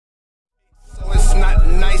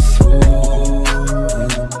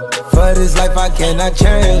this life I cannot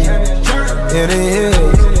change. In the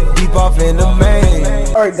hills, deep off in the main.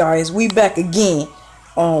 Alright guys, we back again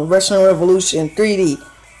on Wrestling Revolution 3D.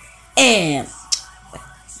 And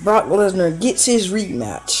Brock Lesnar gets his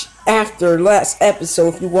rematch after last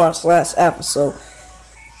episode. If you watched last episode,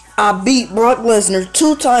 I beat Brock Lesnar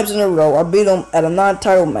 2 times in a row. I beat him at a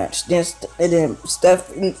non-title match. Then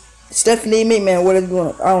Stephanie McMahon, what is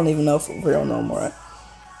going on? I don't even know for real no more.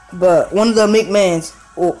 But one of the McMahons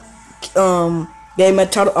gave me a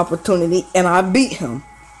title opportunity, and I beat him.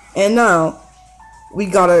 And now we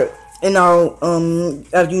gotta, and now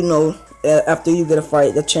as you know, after you get a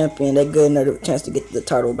fight, the champion, they get another chance to get the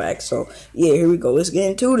title back. So yeah, here we go. Let's get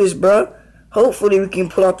into this, bro. Hopefully we can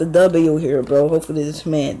pull out the W here, bro. Hopefully this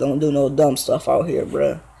man don't do no dumb stuff out here,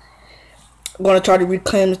 bro. I'm gonna try to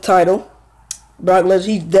reclaim the title. Brock Lesnar,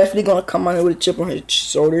 he's definitely gonna come out here with a chip on his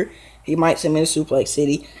shoulder. He might send me to Suplex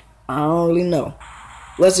City. I don't really know.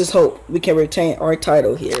 Let's just hope we can retain our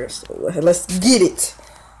title here. So let's get it.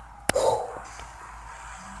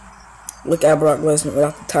 Look at Brock Lesnar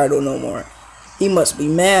without the title no more. He must be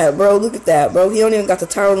mad, bro. Look at that, bro. He don't even got the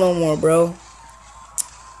title no more, bro.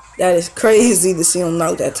 That is crazy to see him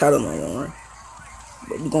not with that title no more.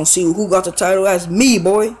 But we're gonna see who got the title. That's me,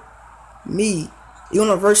 boy. Me.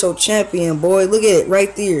 Universal Champion, boy. Look at it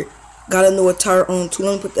right there. Got a new attire on too.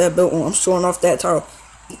 Let me put that belt on. I'm showing off that title.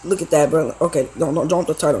 Look at that, bro. Okay, don't drop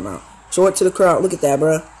the title now. Show it to the crowd. Look at that,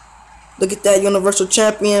 bro. Look at that Universal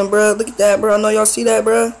Champion, bro. Look at that, bro. I know y'all see that,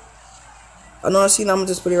 bro. I know I see that. I'm gonna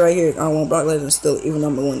just put it right here. I don't want Brock Lesnar still, even though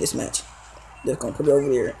I'm gonna win this match. Just gonna put it over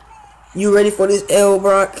there. You ready for this L,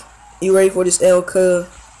 Brock? You ready for this L, cuz?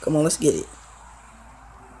 Come on, let's get it.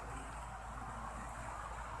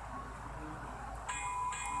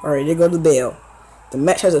 Alright, there go the bell. The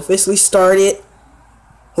match has officially started.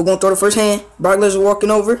 Who gonna throw the first hand? Brock Lesnar walking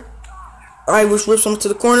over. Irish whips him to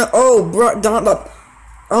the corner. Oh, Brock down. I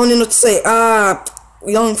don't even know what to say.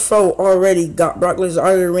 Young Fro already got Brock Lesnar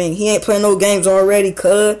out of the ring. He ain't playing no games already,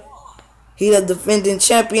 cuz. He the defending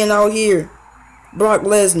champion out here. Brock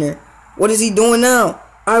Lesnar. What is he doing now?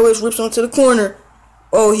 Irish whips him to the corner.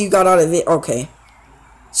 Oh, he got out of it. Okay.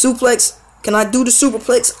 Suplex. Can I do the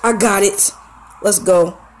superplex? I got it. Let's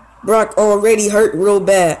go. Brock already hurt real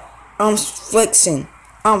bad. I'm flexing.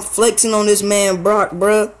 I'm flexing on this man, Brock,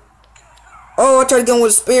 bruh. Oh, I tried to get him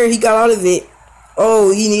with a spear. He got out of it.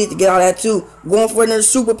 Oh, he needed to get out of that too. Going for another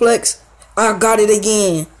superplex. I got it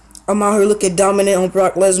again. I'm out here looking dominant on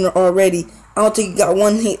Brock Lesnar already. I don't think he got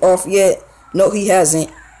one hit off yet. No, he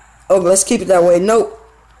hasn't. Oh, but let's keep it that way. Nope.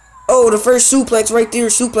 Oh, the first suplex right there.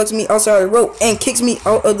 Suplex me outside the rope and kicks me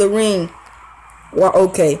out of the ring. Wow,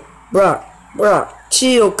 okay. Brock,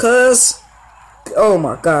 chill, cuz. Oh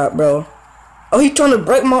my god, bro. Oh, he trying to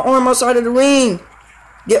break my arm outside of the ring.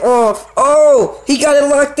 Get off. Oh, he got it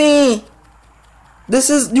locked in.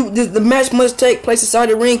 The match must take place inside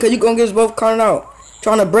the ring, because you're going to get us both counted out.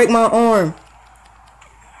 Trying to break my arm.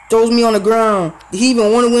 Throws me on the ground. He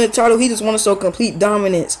even want to win the title. He just want to show complete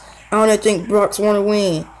dominance. I don't even think Brock's want to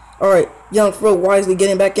win. Alright, Young Fro wisely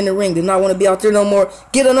getting back in the ring. Did not want to be out there no more.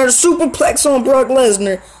 Get another superplex on Brock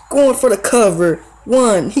Lesnar. Going for the cover.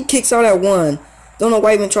 1. He kicks out at 1. Don't know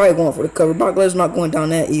why he even tried going for the cover. Brock Lesnar not going down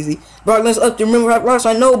that easy. Brock Lesnar up there. Remember last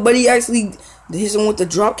time? No, but he actually hit him with the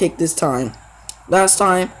drop kick this time. Last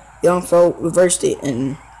time, Young Fro reversed it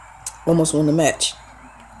and almost won the match.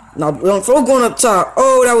 Now, Young Fro going up top.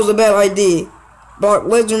 Oh, that was a bad idea. Brock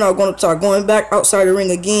Lesnar now going up top. Going back outside the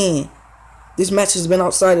ring again. This match has been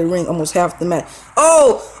outside the ring almost half the match.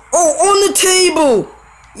 Oh, on the table.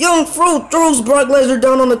 Young Fro throws Brock Lesnar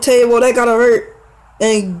down on the table. That gotta hurt.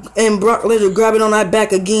 And Brock Lesnar grabbing on that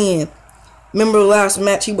back again. Remember the last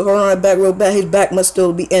match? He was holding on that back real bad. His back must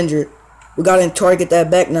still be injured. We gotta target that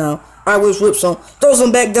back now. Irish whips him. Throws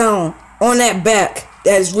him back down. On that back.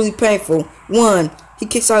 That is really painful. 1. He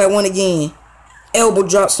kicks out at 1 again. Elbow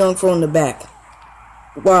drops Young Fro in the back.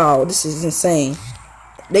 Wow, this is insane.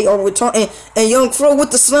 They are returning. And Young Fro with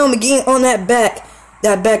the slam again on that back.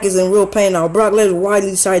 That back is in real pain now. Brock Lesnar widely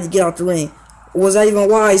decided to get out the ring. Was that even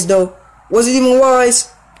wise, though? Was it even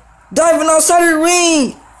wise? Diving outside of the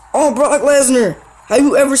ring on Brock Lesnar. Have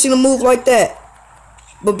you ever seen a move like that?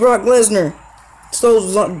 But Brock Lesnar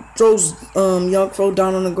throws Young Fro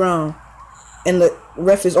down on the ground. And the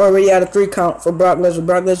ref is already at a 3 count for Brock Lesnar.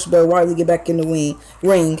 Brock Lesnar better widely get back in the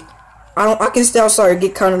ring. I can stay outside and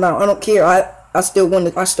get counted out. I don't care. I still won.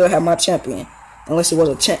 I still have my champion. Unless it was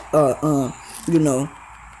a you know.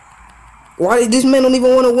 Why did this man don't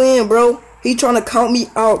even want to win, bro? He trying to count me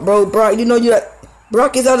out, bro. Brock, you know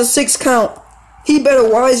Brock is out of 6 count. He better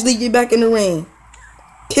wisely get back in the ring.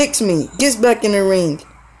 Kicks me. Gets back in the ring.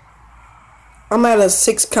 I'm at a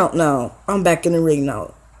 6 count now. I'm back in the ring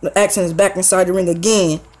now. The Action is back inside the ring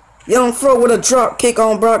again. Young Fro with a drop kick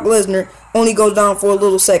on Brock Lesnar. Only goes down for a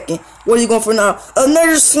little second. What are you going for now?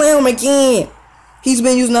 Another slam again. He's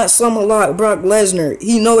been using that slam a lot. Brock Lesnar.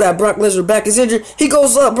 He know that Brock Lesnar back is injured. He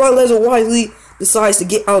goes up. Brock Lesnar wisely decides to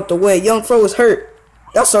get out the way. Young Fro is hurt.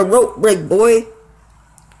 That's a rope break, boy.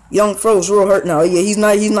 Young Fro's real hurt now. Yeah, he's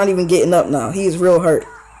not even getting up now. He is real hurt.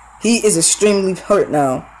 He is extremely hurt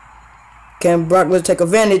now. Can Brock Lesnar take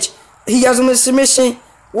advantage? He has him in submission.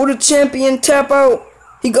 Will the champion tap out?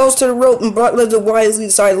 He goes to the rope, and Brock Lesnar wisely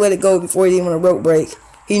decided to let it go before he even a rope break.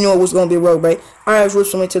 He knew it was going to be a rope break. Irish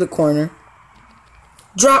whips him into the corner.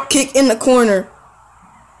 Drop kick in the corner.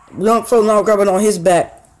 Young Fro now grabbing on his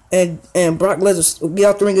back. And Brock Lesnar get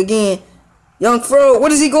out the ring again. Young Fro,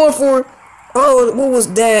 what is he going for? Oh, what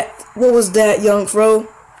was that? What was that, Young Fro?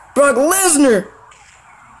 Brock Lesnar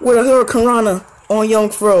with a Hurricanrana on Young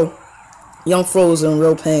Fro. Young Fro is in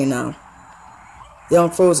real pain now.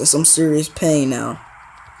 Young Fro is in some serious pain now.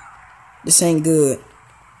 This ain't good.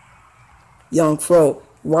 Young Fro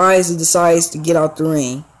wisely decides to get out the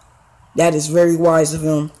ring. That is very wise of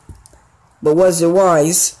him. But was it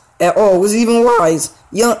wise at all? Was it even wise?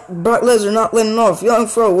 Young Brock Lesnar not letting off. Young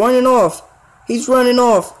Fro running off. He's running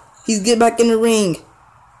off. He's get back in the ring.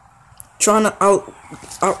 Trying to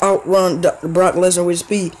outrun Brock Lesnar with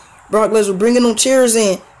speed. Brock Lesnar bringing them chairs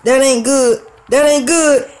in. That ain't good. That ain't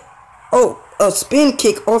good. Oh, a spin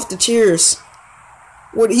kick off the chairs.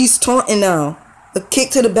 What, he's taunting now. A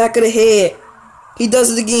kick to the back of the head. He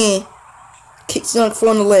does it again. Kicks Young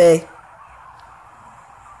Fro in the leg.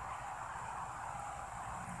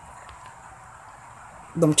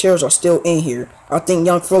 Them chairs are still in here. I think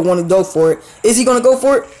Young Fro want to go for it. Is he going to go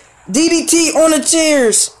for it? DDT on the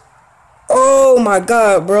chairs. Oh my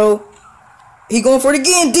God, bro. He going for it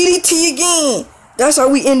again. DDT again. That's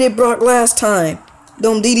how we ended Brock last time.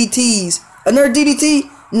 Them DDTs. Another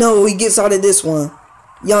DDT? No, he gets out of this one.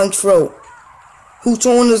 Young Fro. Who's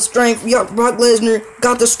showing the strength? Brock Lesnar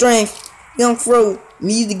got the strength. Young Fro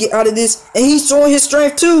needs to get out of this. And he's showing his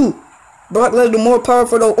strength too. Brock Lesnar more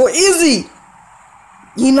powerful though. Or is he?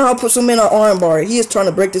 He now puts him in an arm bar. He is trying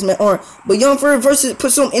to break this man's arm. But Young Fro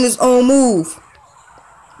puts him in his own move.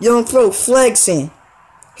 Young Fro flexing.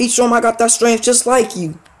 He's showing him I got that strength just like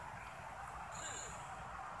you.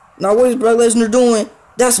 Now what is Brock Lesnar doing?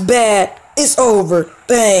 That's bad. It's over.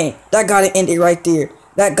 Bang. That got to end it right there.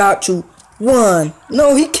 That got to 1.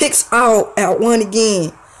 No, he kicks out at 1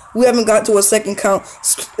 again. We haven't got to a second count.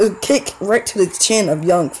 A kick right to the chin of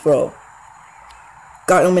Young Fro.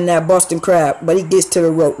 Got him in that Boston Crab, but he gets to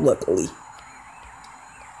the rope luckily.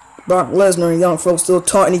 Brock Lesnar and Young Fro still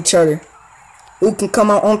taunting each other. Who can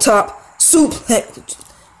come out on top? Suplex.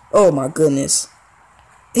 Oh my goodness.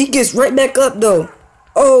 He gets right back up though.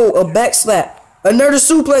 Oh, a back slap. Another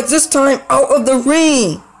suplex, this time out of the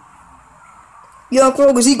ring. Young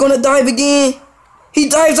Fro, is he gonna dive again? He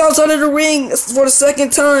dives outside of the ring for the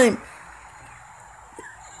second time.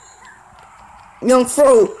 Young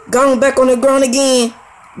Fro got him back on the ground again.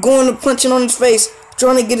 Going to punching on his face.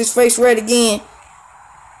 Trying to get his face red again.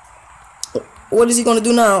 What is he going to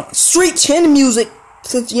do now? Street chin music.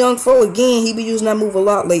 Since Young Fro again, he be using that move a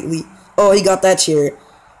lot lately. Oh, he got that chair.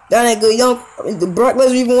 That ain't good. Brock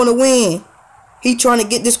Lesnar even want to win. He trying to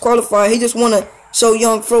get disqualified. He just want to show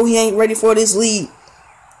Young Fro he ain't ready for this lead.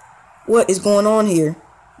 What is going on here?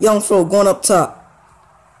 Young Fro going up top.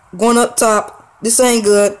 Going up top. This ain't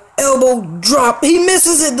good. Elbow drop. He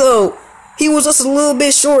misses it though. He was just a little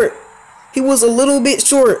bit short. He was a little bit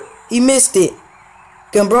short. He missed it.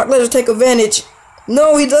 Can Brock Lesnar take advantage?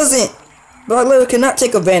 No, he doesn't. Brock Lesnar cannot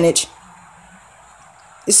take advantage.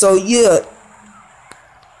 So yeah.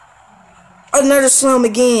 Another slam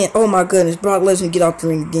again. Oh my goodness. Brock Lesnar get out the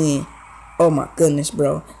ring again. Oh my goodness,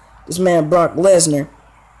 bro. This man Brock Lesnar.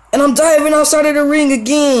 And I'm diving outside of the ring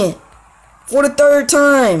again. For the 3rd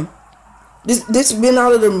time. This has been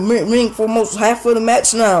out of the ring for almost half of the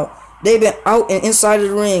match now. They've been out and inside of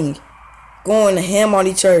the ring. Going to ham on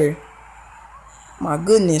each other. My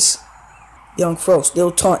goodness. Young Fro still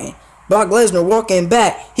taunting. Brock Lesnar walking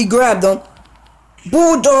back. He grabbed him.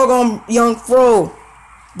 Bulldog on Young Fro.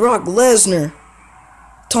 Brock Lesnar.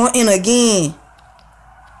 Taunting again.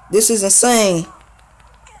 This is insane.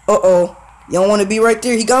 Uh-oh. You don't want to be right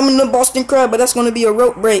there. He got him in the Boston Crab, but that's going to be a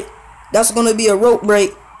rope break. That's going to be a rope break.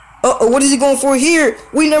 Uh-oh, what is he going for here?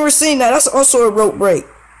 We never seen that. That's also a rope break.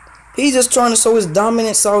 He's just trying to show his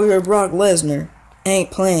dominance out here. Brock Lesnar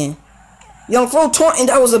ain't playing. Young Fro taunting,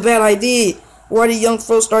 that was a bad idea. Why did Young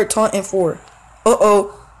Fro start taunting for?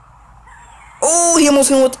 Uh-oh. Oh, he almost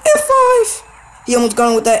hit him with the F5. He almost got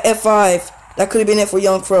him with that F5. That could have been it for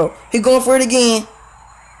Young Fro. He going for it again.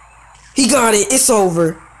 He got it. It's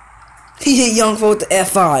over. He hit Young Fro with the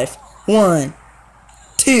F5. 1,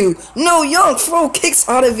 2. No, Young Fro kicks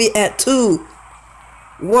out of it at 2.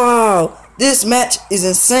 Wow. This match is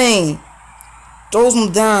insane. Throws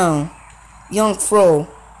him down. Young Fro.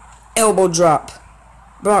 Elbow drop.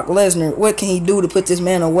 Brock Lesnar. What can he do to put this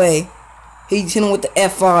man away? He hit him with the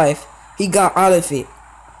F5. He got out of it.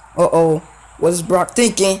 Uh-oh. What is Brock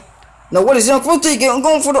thinking? No, what is Young Fro thinking? I'm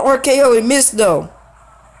going for the RKO. It missed, though.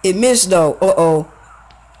 It missed, though. Uh-oh.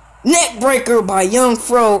 Neck breaker by Young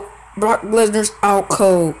Fro. Brock Lesnar's out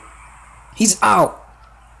cold. He's out.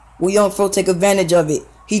 Will Young Fro take advantage of it?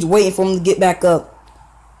 He's waiting for him to get back up.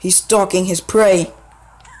 He's stalking his prey.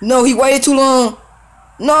 No, he waited too long.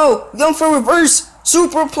 No, Young Fro reverse.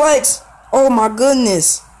 Superplex. Oh, my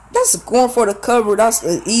goodness. That's going for the cover. That's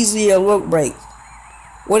an easier look break.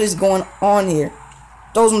 What is going on here?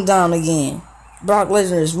 Throws him down again. Brock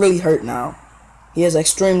Lesnar is really hurt now. He is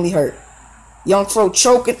extremely hurt. Young Fro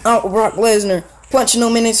choking out Brock Lesnar. Punching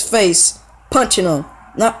him in his face. Punching him.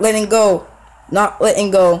 Not letting go. Not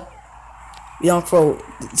letting go. Young Fro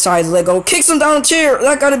decides to let go. Kicks him down the chair.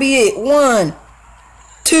 That gotta be it. 1,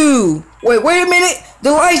 2. Wait a minute.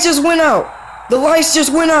 The lights just went out. The lights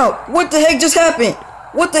just went out. What the heck just happened?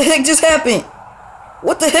 What the heck just happened?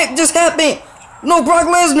 What the heck just happened? No, Brock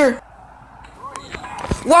Lesnar.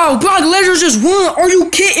 Wow, Brock Lesnar just won. Are you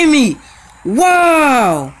kidding me?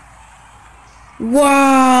 Wow.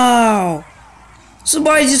 Wow.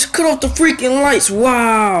 Somebody just cut off the freaking lights.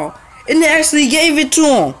 Wow. And they actually gave it to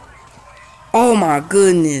him. Oh my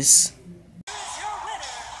goodness.